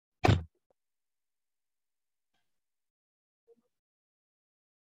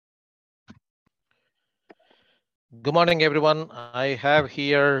Good morning, everyone. I have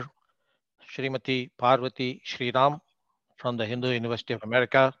here Srimati Parvati Sriram from the Hindu University of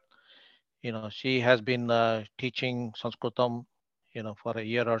America. She has been teaching Sanskritam, for a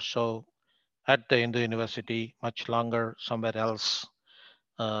year or so at the Hindu University, much longer somewhere else.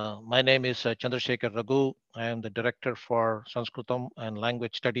 My name is Chandrasekhar Raghu. I am the director for Sanskritam and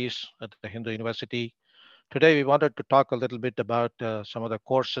language studies at the Hindu University. Today, we wanted to talk a little bit about some of the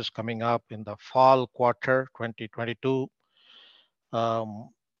courses coming up in the fall quarter 2022. Um,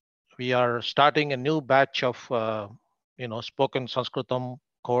 we are starting a new batch of spoken Sanskritam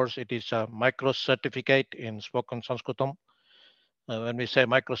course. It is a micro certificate in spoken Sanskritam. When we say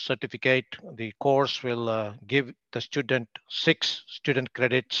micro certificate, the course will give the student 6 student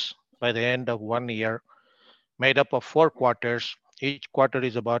credits by the end of 1 year, made up of 4 quarters. Each quarter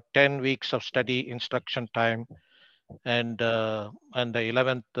is about 10 weeks of study instruction time, and the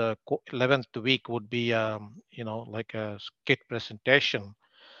 11th week would be like a skit presentation.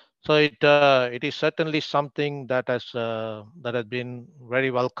 So it is certainly something that has been very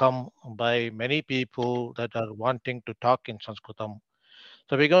welcome by many people that are wanting to talk in Sanskritam.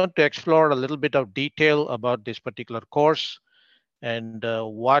 So we're going to explore a little bit of detail about this particular course and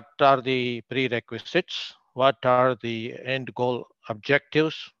what are the prerequisites, what are the end goal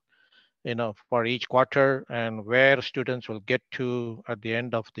objectives, for each quarter, and where students will get to at the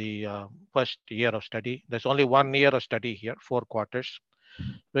end of the first year of study. There's only 1 year of study here, 4 quarters.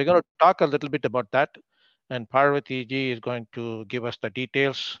 We're going to talk a little bit about that, and Parvati ji is going to give us the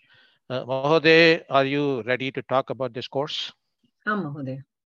details. Mahode, are you ready to talk about this course? Mahoday.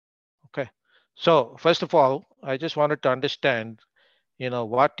 Okay. So first of all, I just wanted to understand,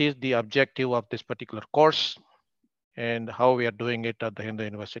 what is the objective of this particular course and how we are doing it at the Hindu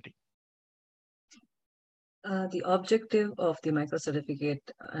University. The objective of the micro certificate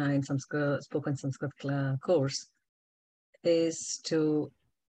in spoken Sanskrit course is to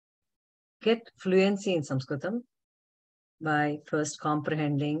get fluency in Sanskritam by first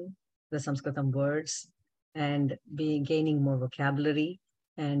comprehending the Sanskritam words and gaining more vocabulary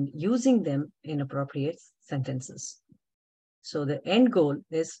and using them in appropriate sentences. So the end goal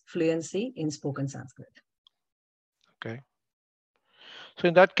is fluency in spoken Sanskrit. Okay. So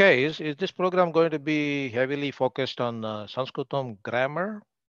in that case, is this program going to be heavily focused on Sanskritam grammar?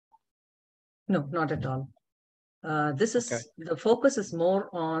 No, not at all. Okay. The focus is more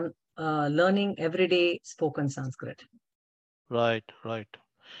on learning everyday spoken Sanskrit. Right, right.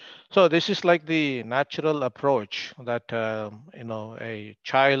 So this is like the natural approach that a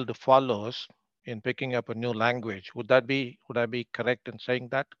child follows in picking up a new language. Would I be correct in saying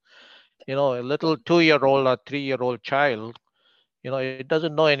that? A little 2-year-old or 3-year-old child, it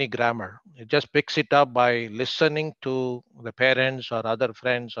doesn't know any grammar. It just picks it up by listening to the parents or other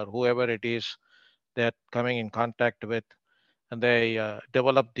friends or whoever it is they're coming in contact with, and they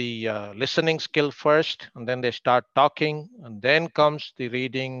develop the listening skill first, and then they start talking, and then comes the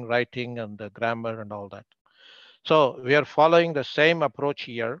reading, writing, and the grammar and all that. So we are following the same approach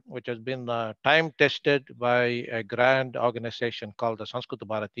here, which has been time tested by a grand organization called the Sanskrit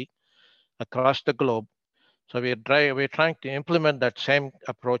Bharati across the globe. So we're trying to implement that same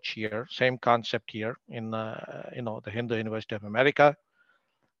approach here, same concept here in the Hindu University of America.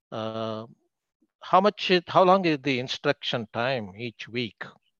 Uh, how long is the instruction time each week?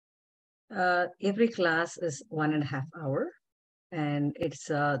 Every class is 1.5 hours, and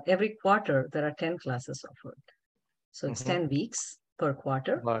it's every quarter there are 10 classes offered. So it's Hmm. 10 weeks per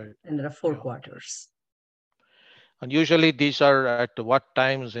quarter, Right. and there are four Yeah. quarters. And usually these are at what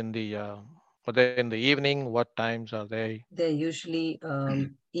times in the are they in the evening? What times are they? They're usually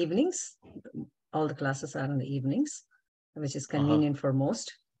evenings. All the classes are in the evenings, which is Uh-huh. convenient for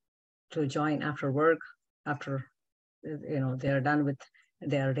most to join after work, after they are done with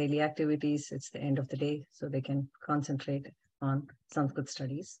their daily activities. It's the end of the day, so they can concentrate on Sanskrit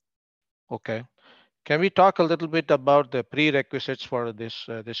studies. Okay. Can we talk a little bit about the prerequisites for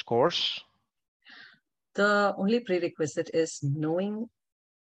this course? The only prerequisite is knowing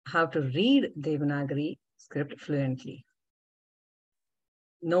how to read Devanagari script fluently.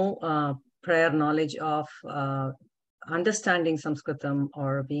 No prior knowledge of understanding Sanskritam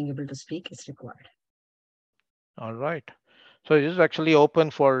or being able to speak is required. All right. So this is actually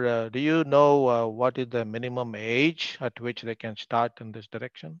open for. Do you know what is the minimum age at which they can start in this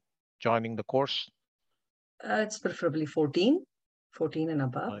direction, joining the course? It's preferably 14 and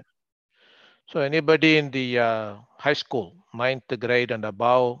above. Right. So anybody in the high school, ninth grade and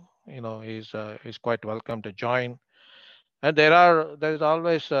above, is quite welcome to join. And there's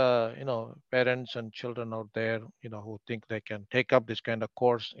always parents and children out there, who think they can take up this kind of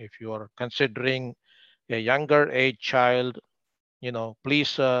course. If you are considering a younger age child,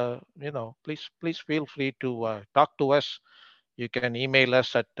 please feel free to talk to us. You can email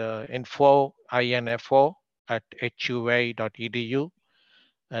us at info at hua.edu.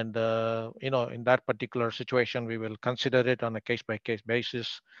 And in that particular situation, we will consider it on a case by case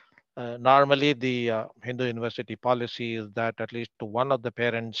basis. Normally, the Hindu university policy is that at least to one of the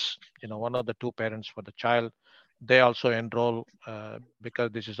parents, one of the two parents for the child, they also enroll, because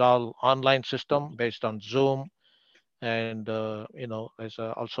this is all online system based on Zoom, and there's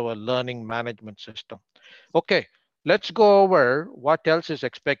also a learning management system. Okay, let's go over what else is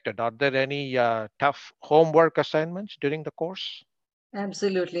expected. Are there any tough homework assignments during the course?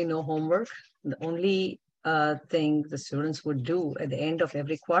 Absolutely no homework. The only thing the students would do at the end of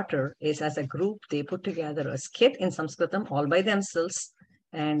every quarter is, as a group, they put together a skit in Sanskritam all by themselves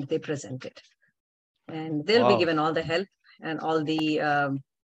and they present it. And they'll be Wow. given all the help and all the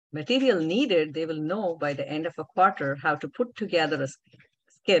material needed. They will know by the end of a quarter how to put together a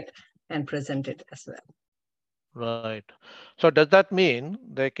skit and present it as well. Right. So does that mean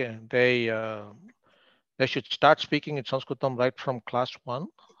they should start speaking in Sanskritam right from class one?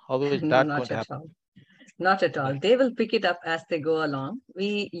 How is No, that going not to at happen? all. Not at all. Right. They will pick it up as they go along.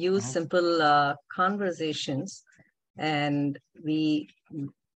 We use Mhm. simple conversations and we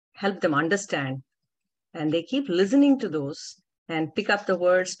help them understand. And they keep listening to those and pick up the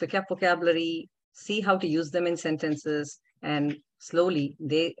words, pick up vocabulary, see how to use them in sentences. And slowly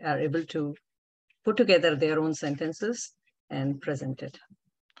they are able to put together their own sentences and present it.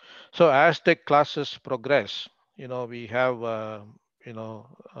 So as the classes progress, we have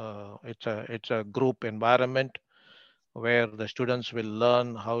it's a group environment where the students will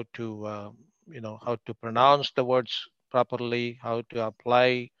learn how to pronounce the words properly, how to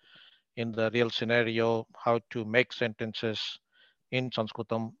apply in the real scenario, how to make sentences in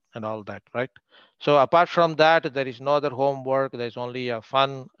Sanskritam and all that, right? So apart from that, there is no other homework. There's only a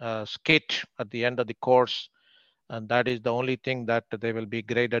fun skit at the end of the course, and that is the only thing that they will be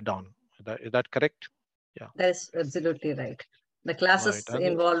graded on. Is that correct? Yeah, That is absolutely right. The right. classes And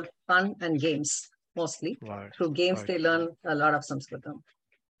involve fun and games mostly. right, Through games, right. they learn a lot of Sanskritam.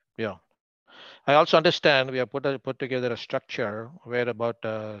 Yeah. I also understand we have put together a structure where about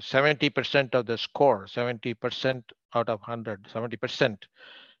 70% of the score, 70% out of 100, 70%,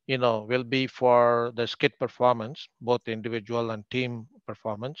 will be for the skit performance, both individual and team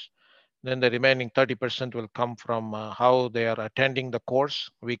performance. Then the remaining 30% will come from how they are attending the course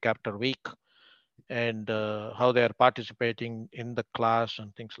week after week, and how they are participating in the class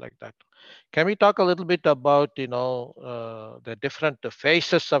and things like that. Can we talk a little bit about the different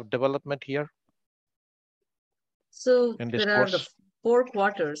phases of development here So in this there are the course? 4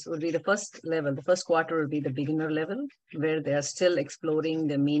 quarters would be the first level. The first quarter will be the beginner level, where they are still exploring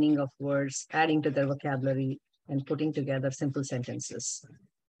the meaning of words, adding to their vocabulary, and putting together simple sentences.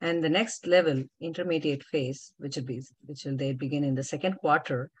 And the next level, intermediate phase, which will they begin in the second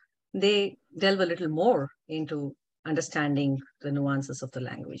quarter, they delve a little more into understanding the nuances of the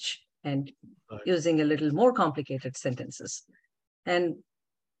language and Right. using a little more complicated sentences. And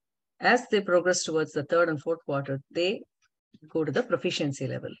as they progress towards the third and fourth quarter, they go to the proficiency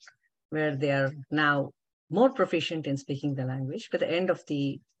level, where they are now more proficient in speaking the language. By the end of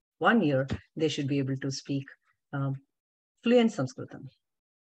the 1 year, they should be able to speak um, fluent Sanskritam.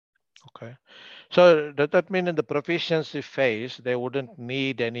 Okay. So does that mean in the proficiency phase, they wouldn't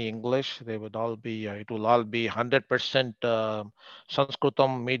need any English? They would all be, it will all be 100%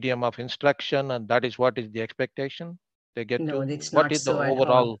 Sanskritam medium of instruction, and that is what is the expectation they get No, to? it's What not is the so at all.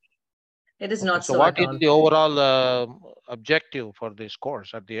 overall? It is Okay, not so so what at is all. the overall objective for this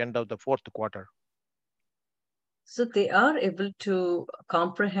course at the end of the fourth quarter? So they are able to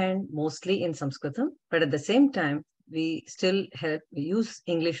comprehend mostly in Sanskritam, but at the same time, we still we use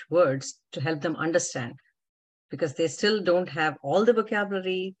English words to help them understand, because they still don't have all the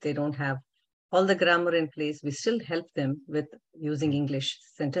vocabulary, they don't have all the grammar in place. We still help them with using English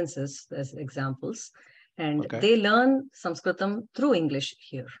sentences as examples, and Okay. they learn Sanskritam through English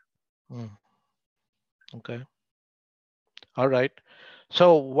here. Mm, okay. All right.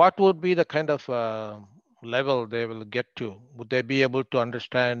 So, what would be the kind of level they will get to? Would they be able to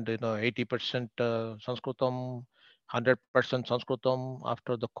understand, 80% Sanskritam, 100% Sanskritam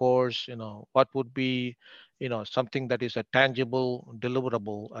after the course? What would be, something that is a tangible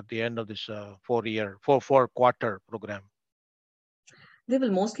deliverable at the end of this 4 quarter program? They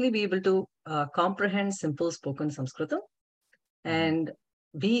will mostly be able to comprehend simple spoken Sanskritam Mhm. and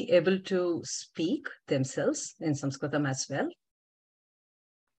be able to speak themselves in Sanskritam as well.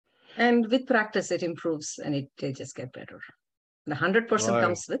 And with practice, it improves and they just get better. The 100% Right.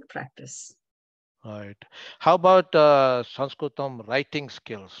 comes with practice. Right. How about Sanskritam writing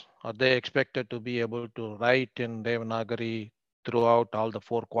skills? Are they expected to be able to write in Devanagari throughout all the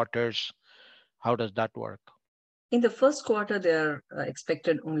 4 quarters? How does that work? In the first quarter, they are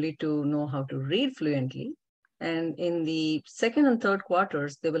expected only to know how to read fluently. And in the second and third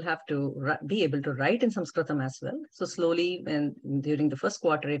quarters, they will have to be able to write in Sanskritam as well. So slowly, and during the first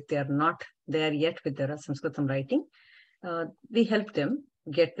quarter, if they are not there yet with their Sanskritam writing, we help them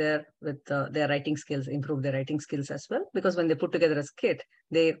get there with their writing skills, improve their writing skills as well. Because when they put together a skit,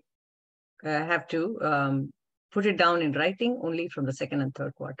 they have to put it down in writing only from the second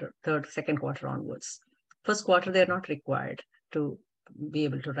and second quarter onwards. First quarter, they're not required to be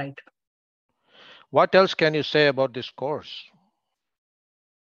able to write. What else can you say about this course?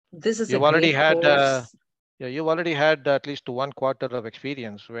 This is a You've already great had, course. yeah, you've already had at least 1 quarter of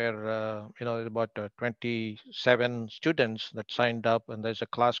experience where about 27 students that signed up, and there's a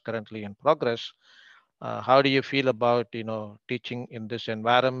class currently in progress. How do you feel about teaching in this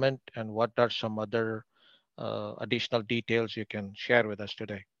environment, and what are some other additional details you can share with us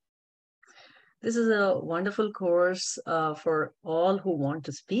today? This is a wonderful course for all who want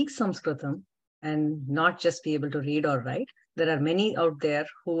to speak Sanskritam and not just be able to read or write. There are many out there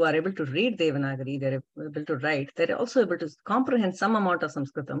who are able to read Devanagari, they're able to write, they're also able to comprehend some amount of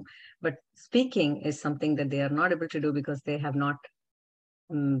Sanskritam, but speaking is something that they are not able to do because they have not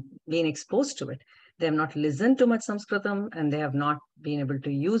been exposed to it. They have not listened to much Sanskritam and they have not been able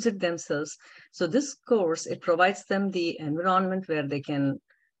to use it themselves. So this course, it provides them the environment where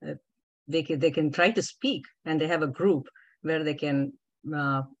uh, they can try to speak, and they have a group where they can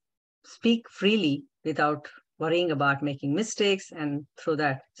uh, speak freely without worrying about making mistakes. And through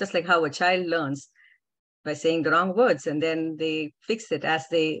that, just like how a child learns by saying the wrong words and then they fix it as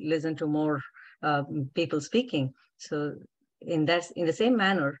they listen to more uh, people speaking. So in the same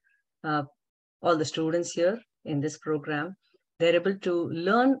manner, uh, all the students here in this program, they're able to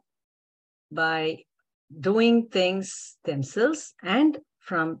learn by doing things themselves and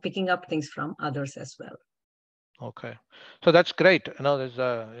from picking up things from others as well. Okay, so that's great. There's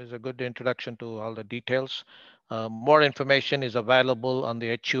a good introduction to all the details. More information is available on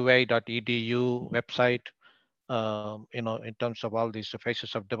the hua.edu website. In terms of all these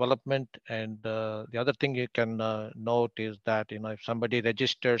phases of development, and the other thing you can note is that if somebody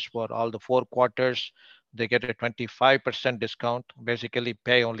registers for all the 4 quarters, they get a 25% discount. Basically,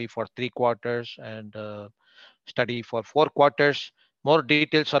 pay only for 3 quarters and study for 4 quarters. More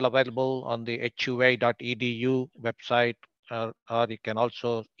details are available on the hua.edu website, or you can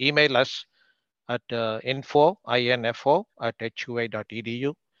also email us at info at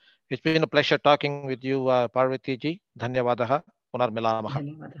hua.edu. It's been a pleasure talking with you, Parvati ji. Dhanyavadaha. Punarmilamaha.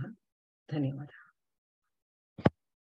 धन्यवाद धन्यवाद